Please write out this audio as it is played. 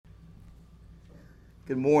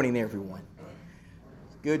Good morning, everyone.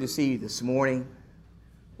 It's good to see you this morning.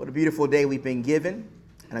 What a beautiful day we've been given,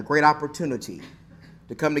 and a great opportunity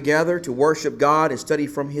to come together to worship God and study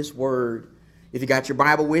from His Word. If you got your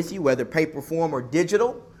Bible with you, whether paper form or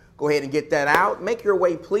digital, go ahead and get that out. Make your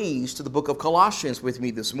way, please, to the book of Colossians with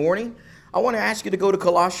me this morning. I want to ask you to go to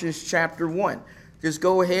Colossians chapter 1. Just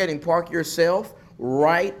go ahead and park yourself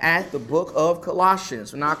right at the book of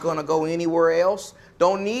Colossians. We're not going to go anywhere else.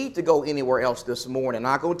 Don't need to go anywhere else this morning. I'm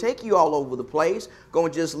not going to take you all over the place.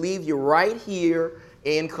 Going to just leave you right here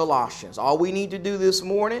in Colossians. All we need to do this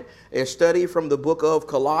morning is study from the book of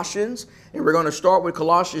Colossians. And we're going to start with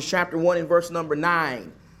Colossians chapter 1 and verse number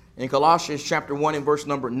 9. In Colossians chapter 1 and verse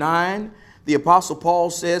number 9, the Apostle Paul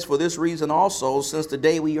says, "For this reason also, since the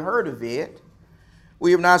day we heard of it, we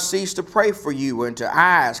have not ceased to pray for you and to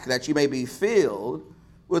ask that you may be filled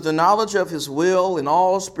with the knowledge of His will in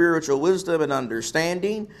all spiritual wisdom and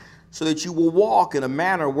understanding, so that you will walk in a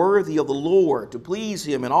manner worthy of the Lord, to please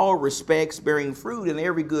Him in all respects, bearing fruit in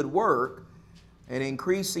every good work and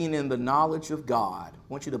increasing in the knowledge of God." I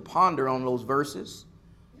want you to ponder on those verses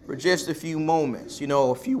for just a few moments. You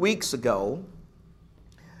know, a few weeks ago,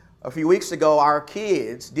 our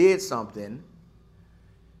kids did something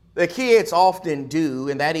the kids often do,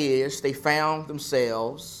 and that is they found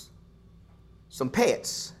themselves some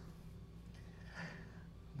pets.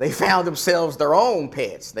 They found themselves their own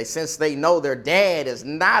pets. Since they know their dad is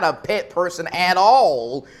not a pet person at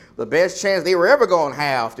all, the best chance they were ever going to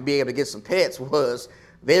have to be able to get some pets was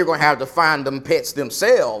they were going to have to find them pets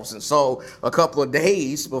themselves. And so a couple of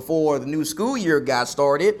days before the new school year got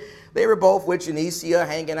started, they were both with Janicia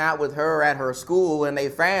hanging out with her at her school, and they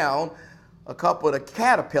found a couple of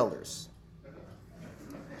caterpillars.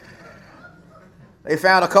 They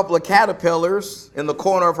found a couple of caterpillars in the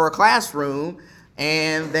corner of her classroom,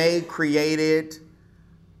 and they created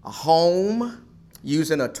a home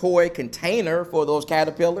using a toy container for those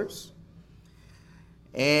caterpillars.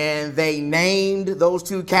 And they named those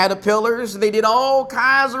two caterpillars. They did all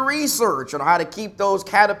kinds of research on how to keep those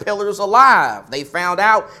caterpillars alive. They found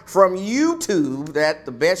out from YouTube that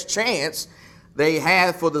the best chance they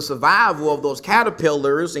had for the survival of those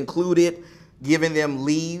caterpillars included giving them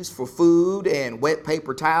leaves for food and wet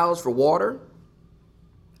paper towels for water,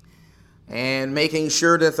 and making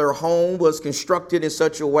sure that their home was constructed in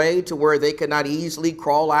such a way to where they could not easily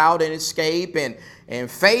crawl out and escape. And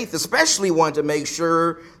Faith especially wanted to make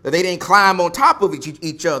sure that they didn't climb on top of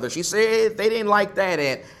each other. She said they didn't like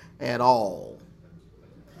that at all.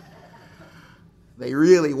 They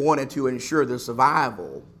really wanted to ensure the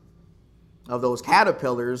survival of those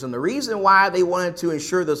caterpillars. And the reason why they wanted to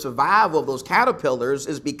ensure the survival of those caterpillars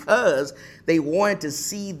is because they wanted to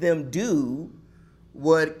see them do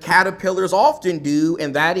what caterpillars often do,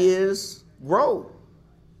 and that is grow.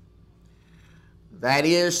 That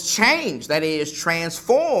is change. That is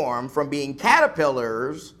transform from being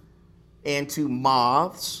caterpillars into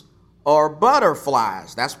moths or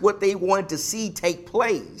butterflies. That's what they wanted to see take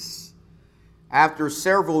place. After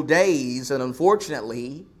several days, and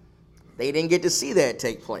unfortunately, they didn't get to see that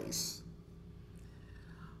take place.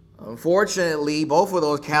 Unfortunately, both of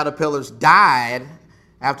those caterpillars died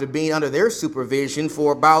after being under their supervision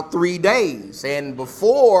for about 3 days. And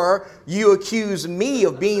before you accuse me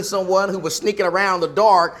of being someone who was sneaking around the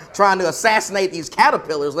dark trying to assassinate these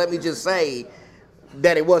caterpillars, let me just say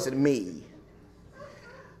that it wasn't me.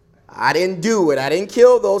 I didn't do it. I didn't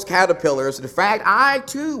kill those caterpillars. In fact, I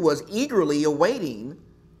too was eagerly awaiting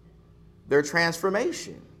their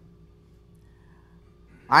transformation.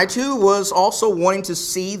 I too was also wanting to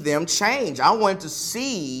see them change. I wanted to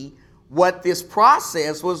see what this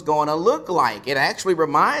process was going to look like. It actually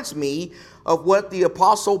reminds me of what the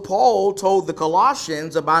Apostle Paul told the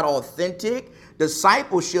Colossians about authentic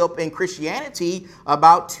discipleship in Christianity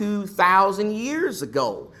about 2,000 years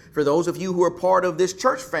ago. For those of you who are part of this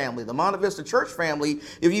church family, the Monte Vista church family,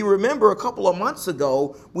 if you remember a couple of months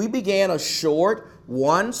ago, we began a short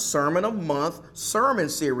one sermon a month sermon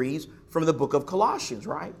series from the book of Colossians,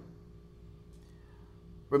 right?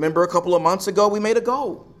 Remember a couple of months ago, we made a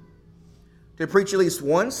goal to preach at least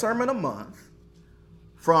one sermon a month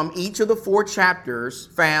from each of the 4 chapters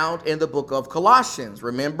found in the book of Colossians.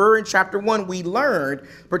 Remember in chapter 1, we learned,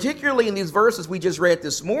 particularly in these verses we just read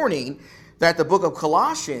this morning, that the book of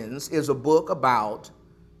Colossians is a book about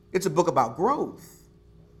growth.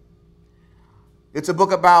 It's a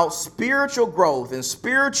book about spiritual growth and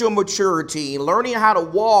spiritual maturity, and learning how to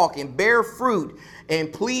walk and bear fruit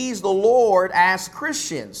and please the Lord as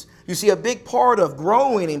Christians. You see, a big part of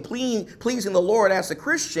growing and pleasing the Lord as a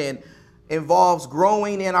Christian involves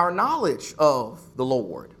growing in our knowledge of the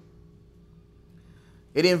Lord.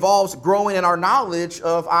 It involves growing in our knowledge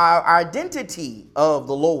of our identity of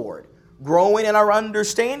the Lord, growing in our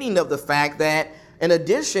understanding of the fact that in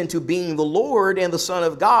addition to being the Lord and the Son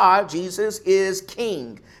of God, Jesus is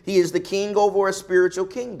King. He is the King over a spiritual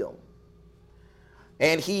kingdom.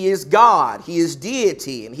 And he is God, he is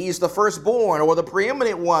deity, and he is the firstborn or the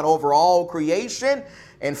preeminent one over all creation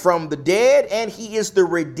and from the dead, and he is the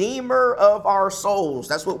redeemer of our souls.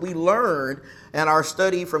 That's what we learned in our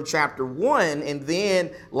study from chapter 1. And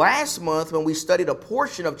then last month, when we studied a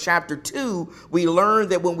portion of chapter 2, we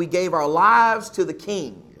learned that when we gave our lives to the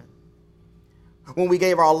King, when we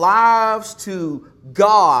gave our lives to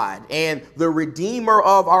God and the Redeemer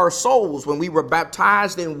of our souls, when we were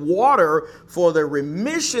baptized in water for the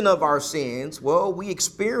remission of our sins, well, we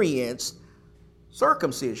experienced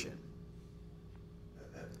circumcision.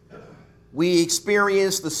 We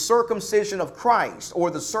experienced the circumcision of Christ,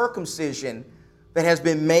 or the circumcision that has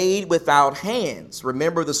been made without hands.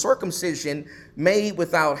 Remember, the circumcision made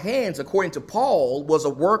without hands, according to Paul, was a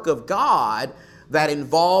work of God that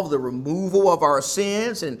involved the removal of our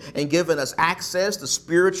sins and giving us access to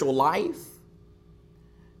spiritual life.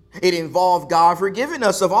 It involved God forgiving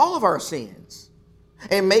us of all of our sins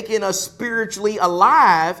and making us spiritually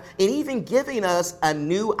alive and even giving us a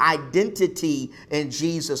new identity in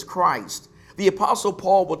Jesus Christ. The Apostle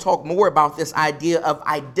Paul will talk more about this idea of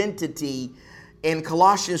identity in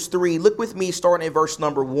Colossians 3. Look with me starting at verse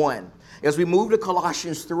number 1. As we move to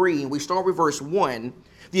Colossians 3 and we start with verse 1,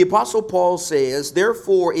 the Apostle Paul says,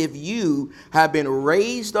 "Therefore, if you have been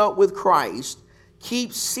raised up with Christ,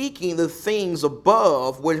 keep seeking the things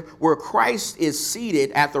above where Christ is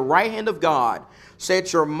seated at the right hand of God.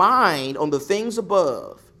 Set your mind on the things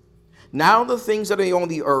above, not on the things that are on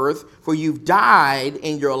the earth, for you've died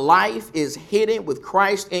and your life is hidden with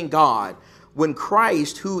Christ in God. When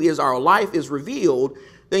Christ, who is our life, is revealed,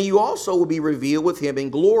 then you also will be revealed with him in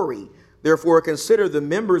glory. Therefore, consider the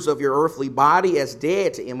members of your earthly body as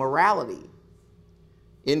dead to immorality,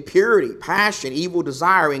 impurity, passion, evil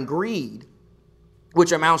desire, and greed,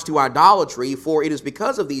 which amounts to idolatry. For it is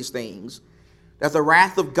because of these things that the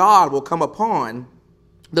wrath of God will come upon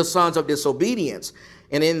the sons of disobedience.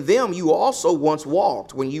 And in them you also once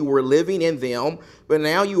walked when you were living in them, but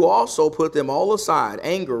now you also put them all aside: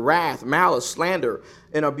 anger, wrath, malice, slander,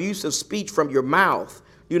 and abusive speech from your mouth.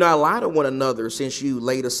 Do not lie to one another, since you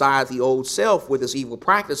laid aside the old self with its evil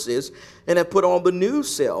practices and have put on the new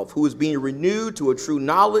self, who is being renewed to a true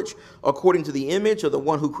knowledge according to the image of the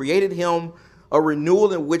one who created him, a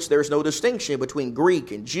renewal in which there is no distinction between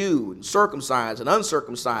Greek and Jew, and circumcised and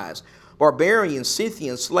uncircumcised, barbarian,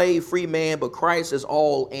 Scythian, slave, free man, but Christ is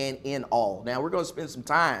all and in all." Now, we're going to spend some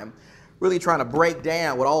time really trying to break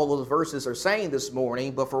down what all those verses are saying this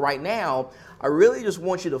morning. But for right now, I really just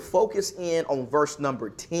want you to focus in on verse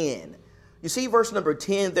number 10. You see verse number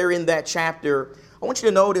 10 there in that chapter. I want you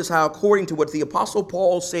to notice how, according to what the Apostle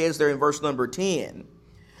Paul says there in verse number 10,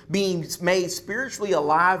 being made spiritually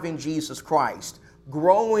alive in Jesus Christ,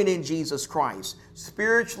 growing in Jesus Christ,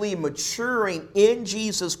 spiritually maturing in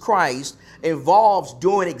Jesus Christ involves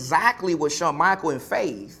doing exactly what Sean Michael and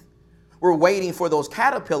Faith we're waiting for those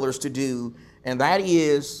caterpillars to do, and that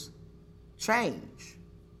is change.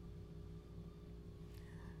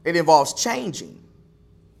 It involves changing.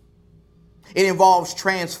 It involves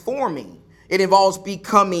transforming. It involves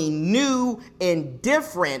becoming new and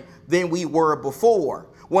different than we were before.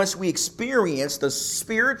 Once we experience the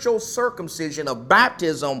spiritual circumcision of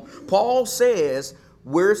baptism, Paul says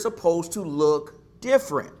we're supposed to look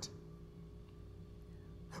different.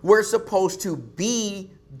 We're supposed to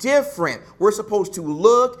be different. We're supposed to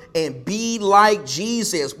look and be like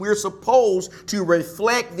Jesus. We're supposed to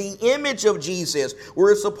reflect the image of Jesus.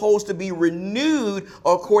 We're supposed to be renewed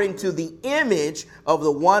according to the image of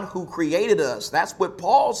the one who created us. That's what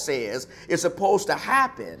Paul says is supposed to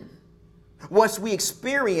happen. Once we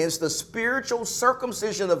experience the spiritual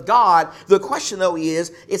circumcision of God, the question though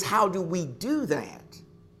is how do we do that?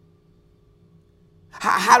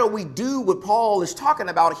 How do we do what Paul is talking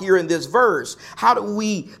about here in this verse? How do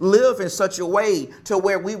we live in such a way to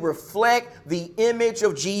where we reflect the image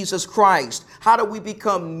of Jesus Christ? How do we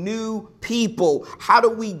become new people? How do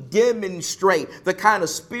we demonstrate the kind of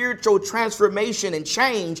spiritual transformation and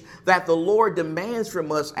change that the Lord demands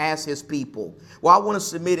from us as his people? Well, I want to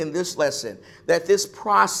submit in this lesson that this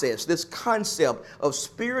process, this concept of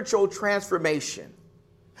spiritual transformation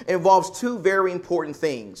involves two very important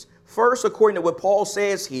things. First, according to what Paul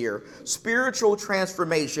says here, spiritual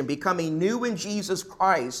transformation, becoming new in Jesus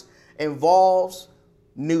Christ, involves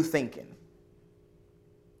new thinking.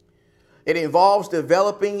 It involves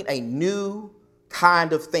developing a new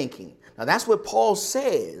kind of thinking. Now, that's what Paul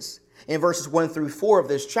says in verses 1 through 4 of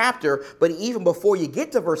this chapter. But even before you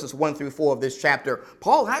get to verses 1 through 4 of this chapter,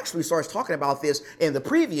 Paul actually starts talking about this in the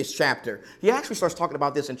previous chapter. He actually starts talking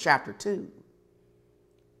about this in chapter 2.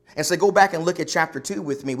 And so go back and look at chapter 2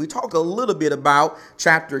 with me. We talked a little bit about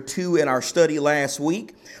chapter 2 in our study last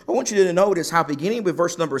week. I want you to notice how, beginning with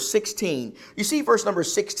verse number 16, you see verse number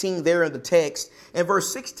 16 there in the text. In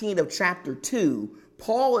verse 16 of chapter 2,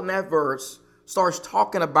 Paul in that verse starts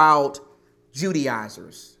talking about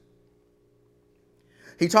Judaizers.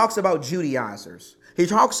 He talks about Judaizers. He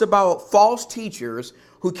talks about false teachers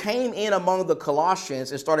who came in among the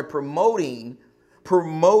Colossians and started promoting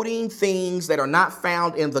things that are not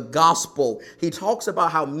found in the gospel. He talks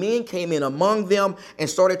about how men came in among them and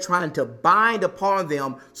started trying to bind upon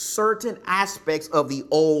them certain aspects of the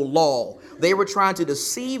old law. They were trying to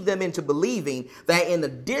deceive them into believing that in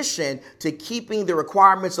addition to keeping the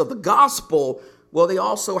requirements of the gospel, well, they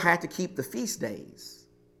also had to keep the feast days.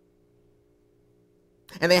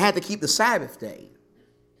 And they had to keep the Sabbath day.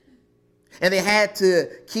 And they had to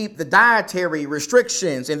keep the dietary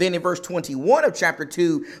restrictions. And then in verse 21 of chapter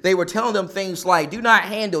 2, they were telling them things like, do not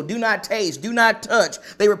handle, do not taste, do not touch.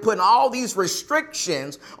 They were putting all these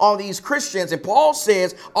restrictions on these Christians. And Paul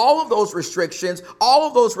says all of those restrictions, all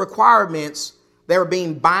of those requirements that were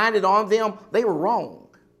being binded on them, they were wrong.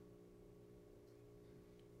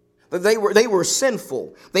 They were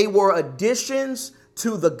sinful. They were additions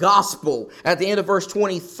to the gospel. At the end of verse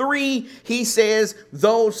 23, he says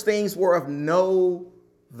those things were of no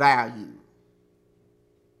value.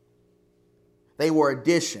 They were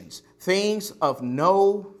additions, things of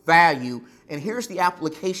no value. And here's the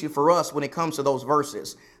application for us when it comes to those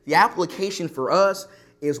verses. The application for us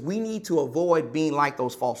is we need to avoid being like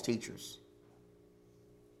those false teachers.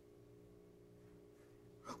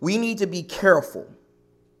 We need to be careful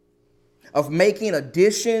of making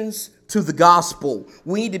additions to the gospel.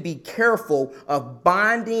 We need to be careful of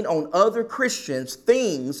binding on other Christians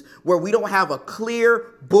things where we don't have a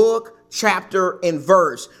clear book, chapter, and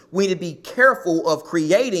verse. We need to be careful of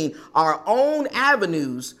creating our own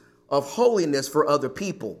avenues of holiness for other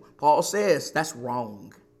people. Paul says that's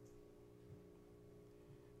wrong.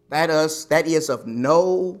 That is of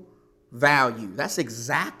no value. That's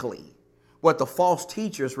exactly what the false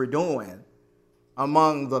teachers were doing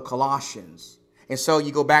among the Colossians. And so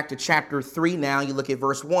you go back to chapter 3 now, you look at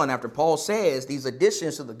verse 1, after Paul says these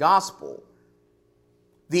additions to the gospel,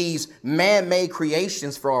 these man-made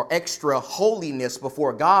creations for our extra holiness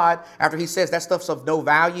before God, after he says that stuff's of no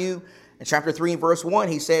value, in chapter 3 and verse 1,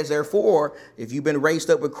 he says, therefore, if you've been raised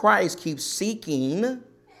up with Christ, keep seeking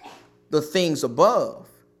the things above,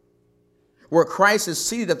 where Christ is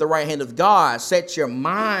seated at the right hand of God. Set your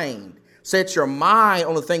mind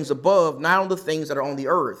on the things above, not on the things that are on the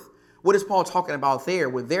earth. What is Paul talking about there?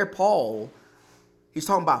 With there, Paul, he's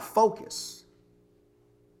talking about focus.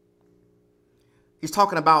 He's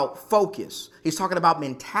talking about focus. He's talking about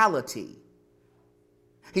mentality.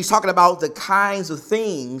 He's talking about the kinds of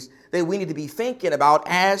things that we need to be thinking about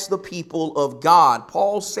as the people of God.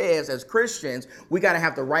 Paul says as Christians, we got to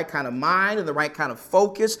have the right kind of mind and the right kind of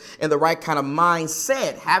focus and the right kind of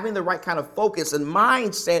mindset. Having the right kind of focus and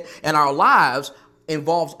mindset in our lives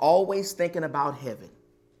involves always thinking about heaven.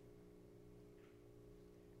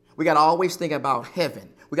 We got to always think about heaven.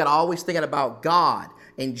 We got to always think about God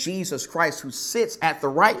and Jesus Christ, who sits at the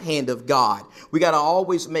right hand of God. We got to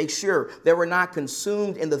always make sure that we're not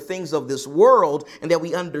consumed in the things of this world and that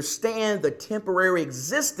we understand the temporary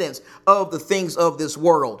existence of the things of this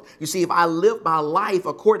world. You see, if I live my life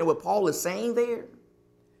according to what Paul is saying there,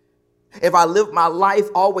 if I live my life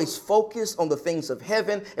always focused on the things of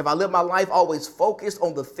heaven, if I live my life always focused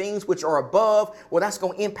on the things which are above, well, that's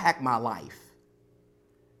going to impact my life.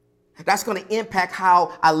 That's going to impact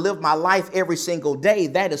how I live my life every single day.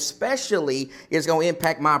 That especially is going to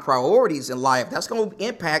impact my priorities in life. That's going to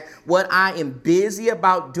impact what I am busy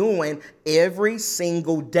about doing every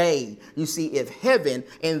single day. You see, if heaven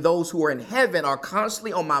and those who are in heaven are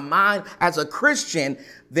constantly on my mind as a Christian,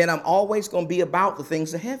 then I'm always going to be about the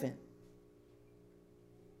things of heaven.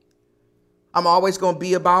 I'm always going to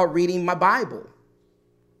be about reading my Bible,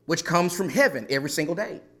 which comes from heaven every single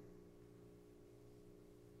day.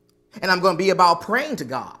 And I'm going to be about praying to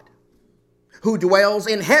God, who dwells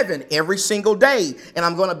in heaven every single day. And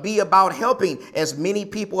I'm going to be about helping as many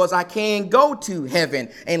people as I can go to heaven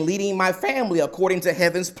and leading my family according to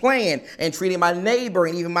heaven's plan and treating my neighbor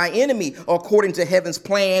and even my enemy according to heaven's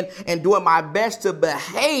plan and doing my best to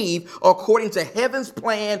behave according to heaven's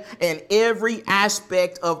plan in every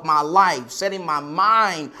aspect of my life. Setting my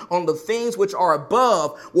mind on the things which are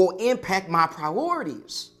above will impact my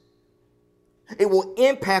priorities. It will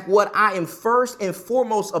impact what I am first and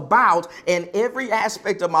foremost about in every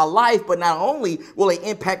aspect of my life. But not only will it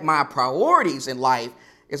impact my priorities in life,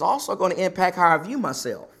 it's also going to impact how I view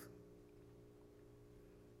myself.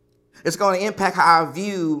 It's going to impact how I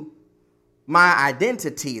view my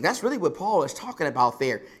identity. That's really what Paul is talking about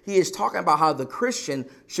there. He is talking about how the Christian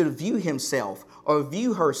should view himself or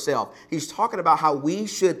view herself. He's talking about how we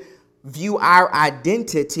should view our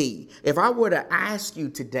identity. If I were to ask you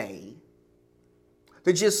today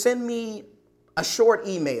to just send me a short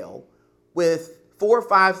email with 4 or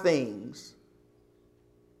 5 things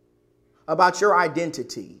about your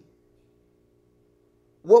identity,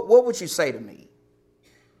 what would you say to me?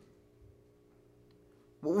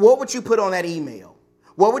 What would you put on that email?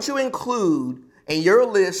 What would you include in your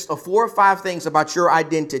list of 4 or 5 things about your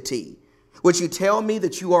identity? Would you tell me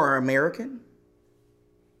that you are American?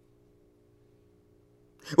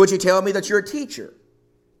 Would you tell me that you're a teacher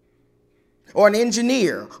or an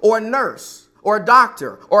engineer or a nurse or a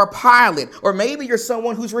doctor or a pilot, or maybe you're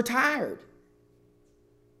someone who's retired?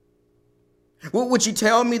 Would you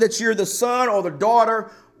tell me that you're the son or the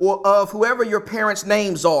daughter of whoever your parents'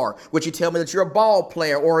 names are? Would you tell me that you're a ball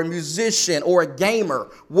player or a musician or a gamer?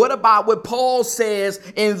 What about what Paul says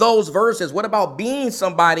in those verses? What about being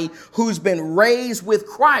somebody who's been raised with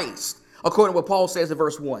Christ, according to what Paul says in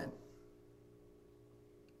verse 1?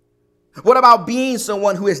 What about being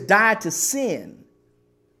someone who has died to sin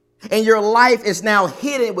and your life is now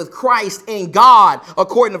hidden with Christ in God,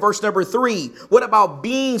 according to verse number 3? What about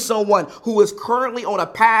being someone who is currently on a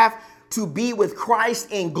path to be with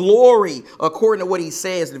Christ in glory, according to what he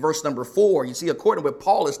says in verse number 4? You see, according to what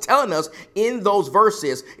Paul is telling us in those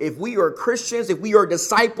verses, if we are Christians, if we are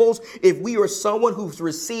disciples, if we are someone who's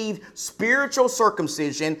received spiritual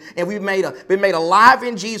circumcision and we've been made alive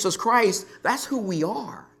in Jesus Christ, that's who we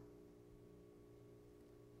are.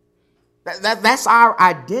 That's our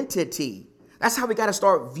identity. That's how we got to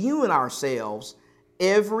start viewing ourselves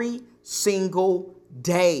every single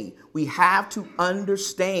day. We have to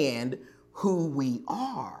understand who we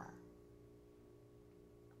are.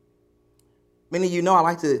 Many of you know I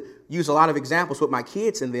like to use a lot of examples with my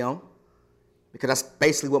kids in them, because that's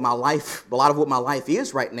basically what my life, a lot of what my life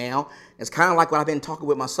is right now. It's kind of like what I've been talking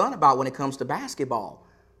with my son about when it comes to basketball.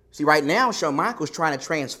 See, right now, Shawn Michael's trying to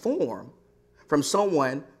transform from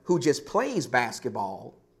someone who just plays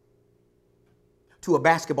basketball to a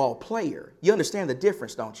basketball player. You understand the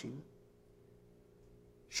difference, don't you?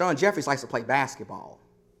 Sean Jeffries likes to play basketball,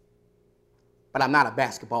 but I'm not a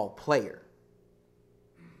basketball player.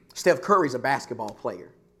 Steph Curry's a basketball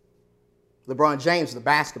player. LeBron James is a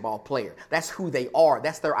basketball player. That's who they are.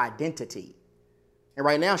 That's their identity. And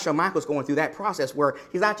right now, Shawn Michael's going through that process where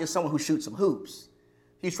he's not just someone who shoots some hoops.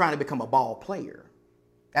 He's trying to become a ball player.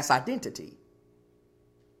 That's identity.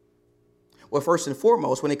 Well, first and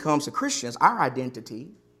foremost, when it comes to Christians, our identity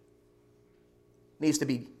needs to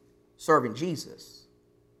be serving Jesus.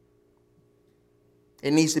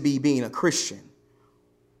 It needs to be being a Christian.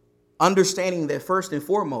 Understanding that first and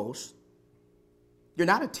foremost, you're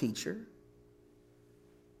not a teacher.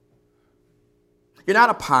 You're not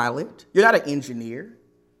a pilot. You're not an engineer.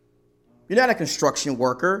 You're not a construction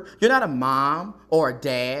worker. You're not a mom or a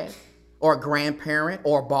dad or a grandparent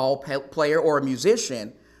or a ball player or a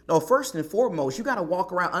musician. No, first and foremost, you got to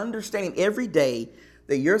walk around understanding every day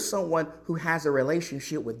that you're someone who has a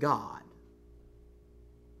relationship with God.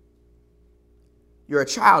 You're a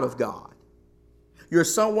child of God. You're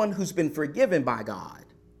someone who's been forgiven by God.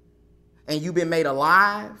 And you've been made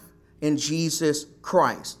alive in Jesus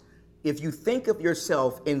Christ. If you think of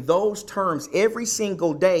yourself in those terms every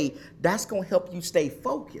single day, that's going to help you stay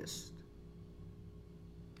focused.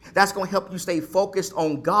 That's going to help you stay focused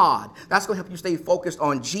on God. That's going to help you stay focused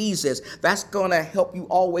on Jesus. That's going to help you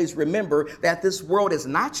always remember that this world is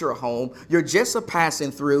not your home. You're just a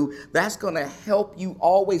passing through. That's going to help you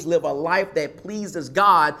always live a life that pleases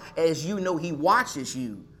God, as you know he watches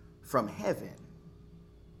you from heaven.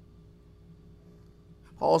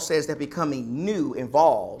 Paul says that becoming new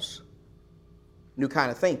involves new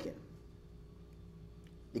kind of thinking.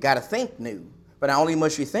 You got to think new. But not only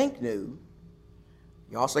must you think new,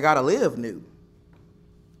 you also got to live new.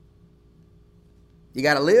 You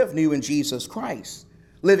got to live new in Jesus Christ.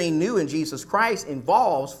 Living new in Jesus Christ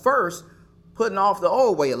involves first putting off the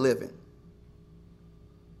old way of living.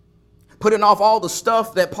 Putting off all the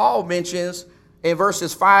stuff that Paul mentions in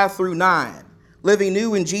verses 5 through 9. Living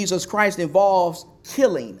new in Jesus Christ involves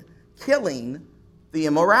killing the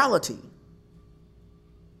immorality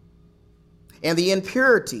and the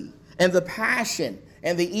impurity and the passion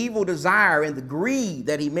and the evil desire and the greed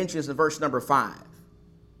that he mentions in verse number 5.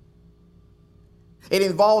 It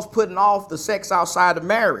involves putting off the sex outside of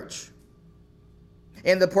marriage,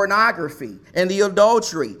 and the pornography, and the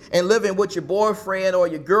adultery, and living with your boyfriend or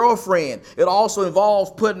your girlfriend. It also involves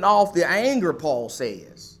putting off the anger, Paul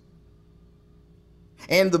says,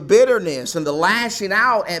 and the bitterness, and the lashing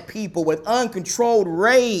out at people with uncontrolled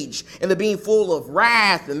rage, and the being full of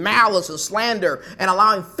wrath and malice and slander, and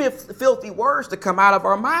allowing filthy words to come out of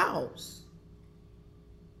our mouths.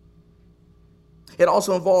 It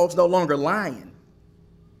also involves no longer lying.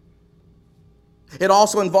 It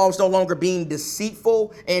also involves no longer being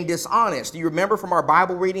deceitful and dishonest. Do you remember from our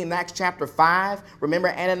Bible reading in Acts chapter 5? Remember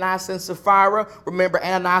Ananias and Sapphira? Remember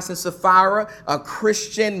Ananias and Sapphira, a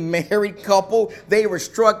Christian married couple? They were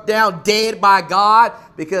struck down dead by God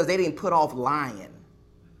because they didn't put off lying.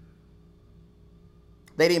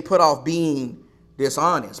 They didn't put off being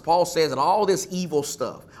dishonest. Paul says that all this evil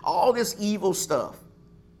stuff,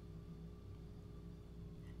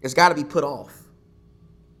 it's got to be put off.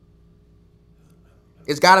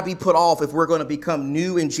 It's got to be put off if we're going to become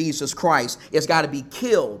new in Jesus Christ. It's got to be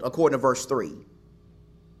killed, according to verse 3.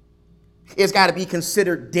 It's got to be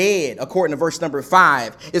considered dead, according to verse number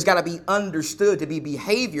 5. It's got to be understood to be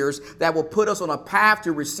behaviors that will put us on a path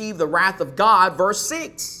to receive the wrath of God, verse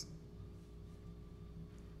 6.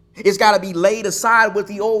 It's got to be laid aside with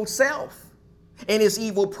the old self and his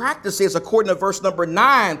evil practices. According to verse number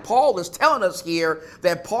 9, Paul is telling us here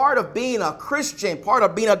that part of being a Christian, part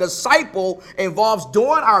of being a disciple, involves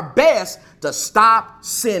doing our best to stop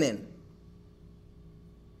sinning.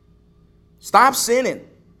 Stop sinning.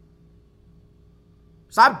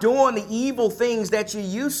 Stop doing the evil things that you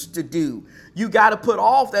used to do. You got to put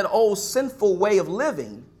off that old sinful way of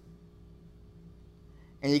living,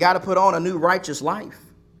 and you got to put on a new righteous life.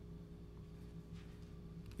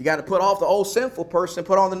 You got to put off the old sinful person and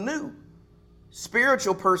put on the new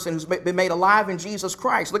spiritual person who's been made alive in Jesus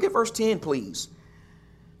Christ. Look at verse 10, please.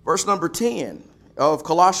 Verse number 10 of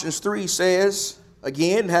Colossians 3 says,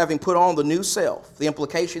 again, having put on the new self. The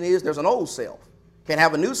implication is there's an old self. Can't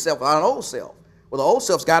have a new self without an old self. Well, the old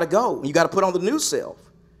self's got to go, and you got to put on the new self,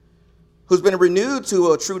 who's been renewed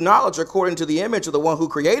to a true knowledge according to the image of the one who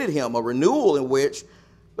created him, a renewal in which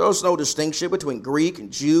there's no distinction between Greek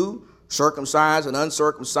and Jew, circumcised and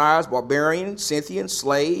uncircumcised, barbarian, Scythian,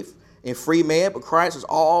 slave, and free man, but Christ is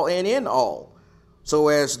all and in all. So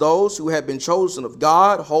as those who have been chosen of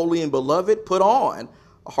God, holy and beloved, put on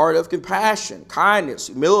a heart of compassion, kindness,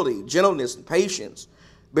 humility, gentleness, and patience,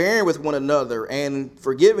 bearing with one another and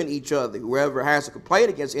forgiving each other. Whoever has a complaint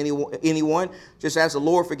against anyone, just as the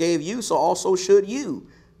Lord forgave you, so also should you.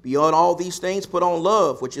 Beyond all these things, put on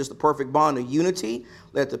love, which is the perfect bond of unity.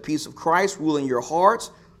 Let the peace of Christ rule in your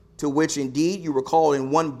hearts, to which indeed you were called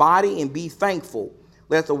in one body, and be thankful.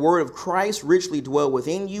 Let the word of Christ richly dwell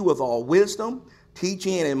within you with all wisdom,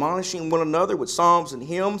 teaching and admonishing one another with psalms and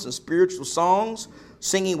hymns and spiritual songs,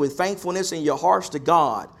 singing with thankfulness in your hearts to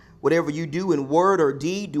God. Whatever you do in word or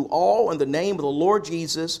deed, do all in the name of the Lord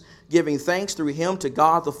Jesus, giving thanks through him to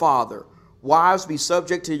God the Father. Wives, be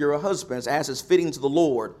subject to your husbands, as is fitting to the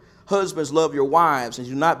Lord. Husbands, love your wives, and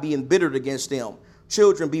do not be embittered against them.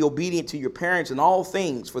 Children, be obedient to your parents in all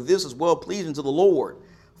things, for this is well-pleasing to the Lord.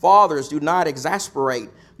 Fathers, do not exasperate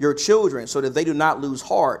your children, so that they do not lose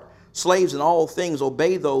heart. Slaves, in all things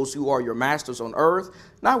obey those who are your masters on earth,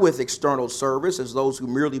 not with external service as those who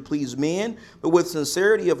merely please men, but with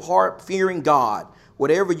sincerity of heart, fearing God.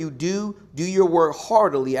 Whatever you do, do your work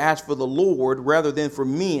heartily as for the Lord rather than for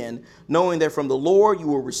men, knowing that from the Lord you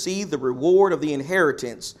will receive the reward of the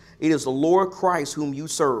inheritance. It is the Lord Christ whom you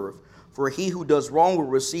serve. For he who does wrong will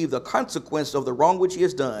receive the consequence of the wrong which he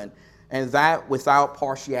has done, and that without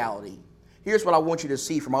partiality. Here's what I want you to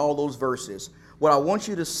see from all those verses. What I want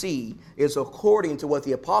you to see is according to what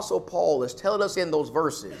the Apostle Paul is telling us in those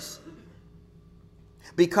verses.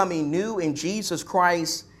 Becoming new in Jesus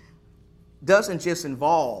Christ doesn't just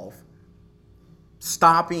involve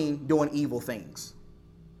stopping doing evil things.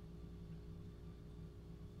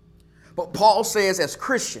 But Paul says as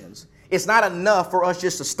Christians, it's not enough for us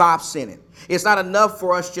just to stop sinning. It's not enough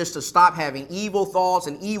for us just to stop having evil thoughts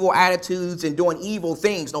and evil attitudes and doing evil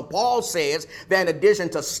things. No, Paul says that in addition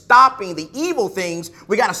to stopping the evil things,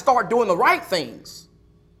 we got to start doing the right things.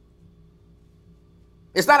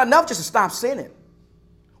 It's not enough just to stop sinning.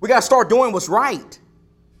 We got to start doing what's right.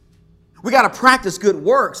 We got to practice good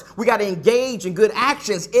works. We got to engage in good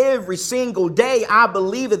actions every single day. I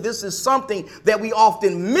believe that this is something that we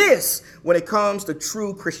often miss when it comes to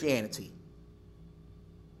true Christianity.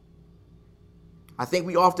 I think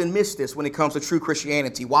we often miss this when it comes to true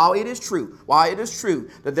Christianity. While it is true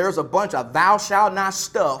that there's a bunch of thou shalt not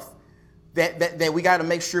stuff that we got to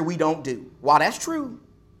make sure we don't do. While that's true,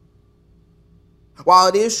 While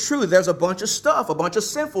it is true, there's a bunch of stuff, a bunch of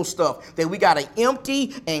sinful stuff that we got to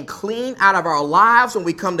empty and clean out of our lives when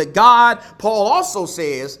we come to God, Paul also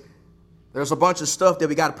says there's a bunch of stuff that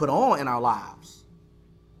we got to put on in our lives.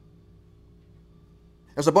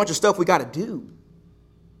 There's a bunch of stuff we got to do.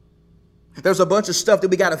 There's a bunch of stuff that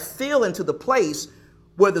we got to fill into the place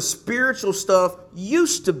where the spiritual stuff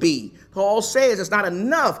used to be. Paul says it's not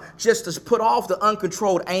enough just to put off the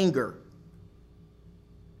uncontrolled anger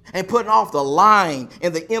and putting off the lying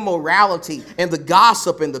and the immorality and the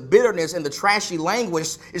gossip and the bitterness and the trashy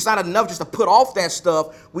language. It's not enough just to put off that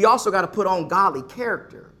stuff. We also got to put on godly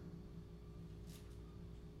character.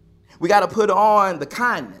 We got to put on the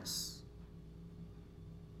kindness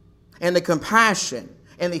and the compassion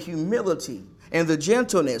and the humility and the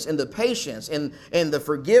gentleness and the patience and the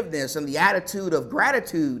forgiveness and the attitude of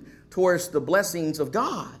gratitude towards the blessings of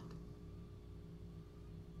God.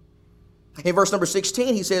 In verse number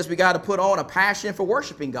 16, he says we got to put on a passion for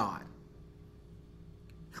worshiping God.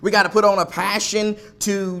 We got to put on a passion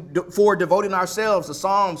for devoting ourselves to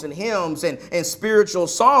psalms and hymns and spiritual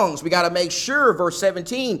songs. We got to make sure, verse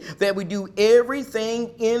 17, that we do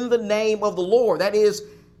everything in the name of the Lord. That is,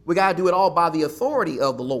 we got to do it all by the authority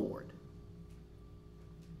of the Lord.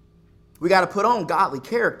 We got to put on godly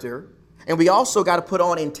character, and we also got to put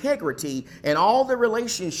on integrity in all the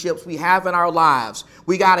relationships we have in our lives.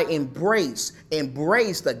 We got to embrace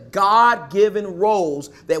the God-given roles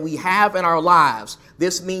that we have in our lives.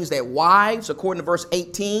 This means that wives, according to verse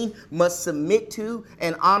 18, must submit to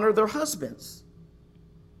and honor their husbands.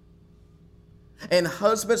 And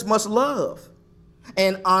husbands must love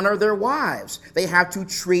and honor their wives. They have to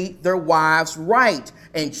treat their wives right.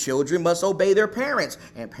 And children must obey their parents.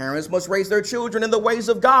 And parents must raise their children in the ways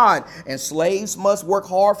of God. And slaves must work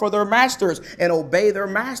hard for their masters and obey their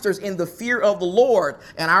masters in the fear of the Lord.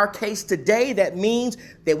 In our case today, that means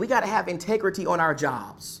that we got to have integrity on our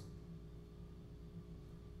jobs.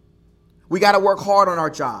 We got to work hard on our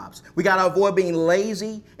jobs. We got to avoid being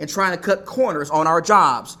lazy and trying to cut corners on our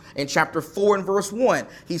jobs. In chapter 4 and verse 1,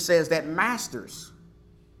 he says that masters,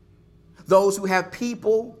 those who have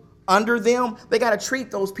people under them, they got to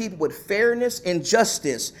treat those people with fairness and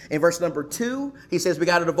justice. In verse number 2, he says we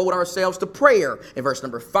got to devote ourselves to prayer. In verse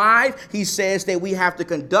number 5, he says that we have to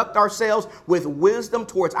conduct ourselves with wisdom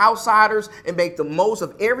towards outsiders and make the most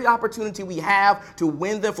of every opportunity we have to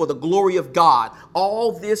win them for the glory of God.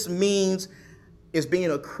 All this means is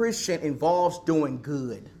being a Christian involves doing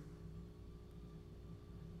good.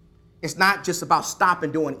 It's not just about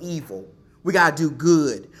stopping doing evil. We got to do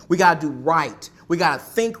good. We got to do right. We got to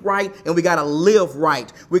think right, and we got to live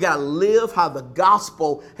right. We got to live how the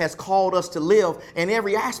gospel has called us to live in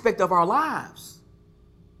every aspect of our lives.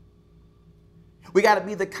 We got to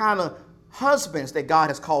be the kind of husbands that God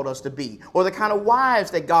has called us to be, or the kind of wives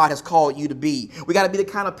that God has called you to be. We got to be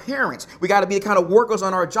the kind of parents. We got to be the kind of workers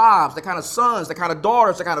on our jobs, the kind of sons, the kind of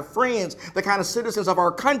daughters, the kind of friends, the kind of citizens of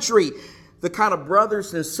our country, the kind of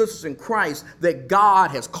brothers and sisters in Christ that God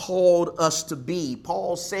has called us to be.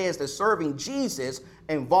 Paul says that serving Jesus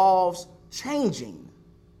involves changing.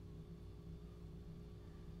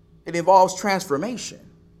 It involves transformation.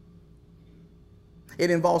 It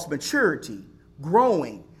involves maturity,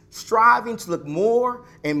 growing, striving to look more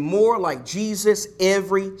and more like Jesus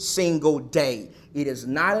every single day. It is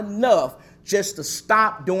not enough just to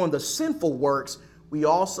stop doing the sinful works. We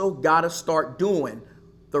also got to start doing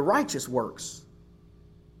the righteous works.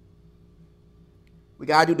 We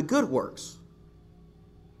got to do the good works.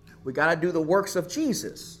 We got to do the works of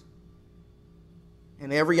Jesus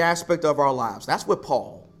in every aspect of our lives. That's what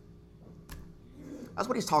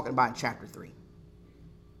he's talking about in chapter 3.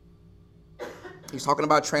 He's talking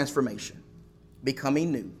about transformation,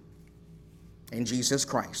 becoming new in Jesus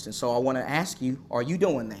Christ. And so I want to ask you, are you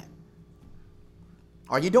doing that?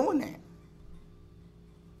 Are you doing that?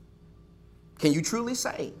 Can you truly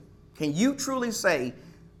say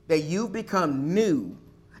that you've become new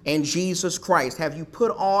in Jesus Christ? Have you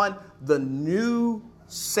put on the new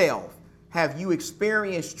self? Have you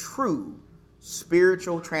experienced true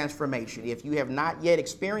spiritual transformation? If you have not yet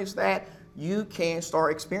experienced that, you can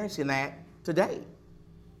start experiencing that today.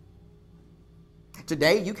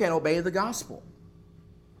 Today, you can obey the gospel.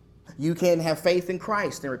 You can have faith in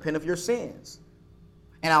Christ and repent of your sins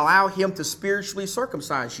and allow him to spiritually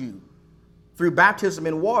circumcise you through baptism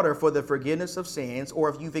in water for the forgiveness of sins. Or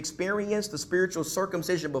if you've experienced the spiritual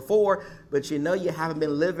circumcision before, but you know you haven't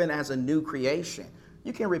been living as a new creation,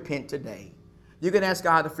 you can repent today. You can ask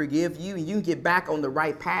God to forgive you, and you can get back on the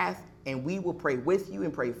right path, and we will pray with you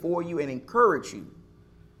and pray for you and encourage you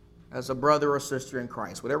as a brother or sister in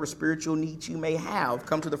Christ. Whatever spiritual needs you may have,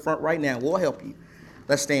 come to the front right now. We'll help you.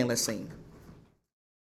 Let's stand, let's sing.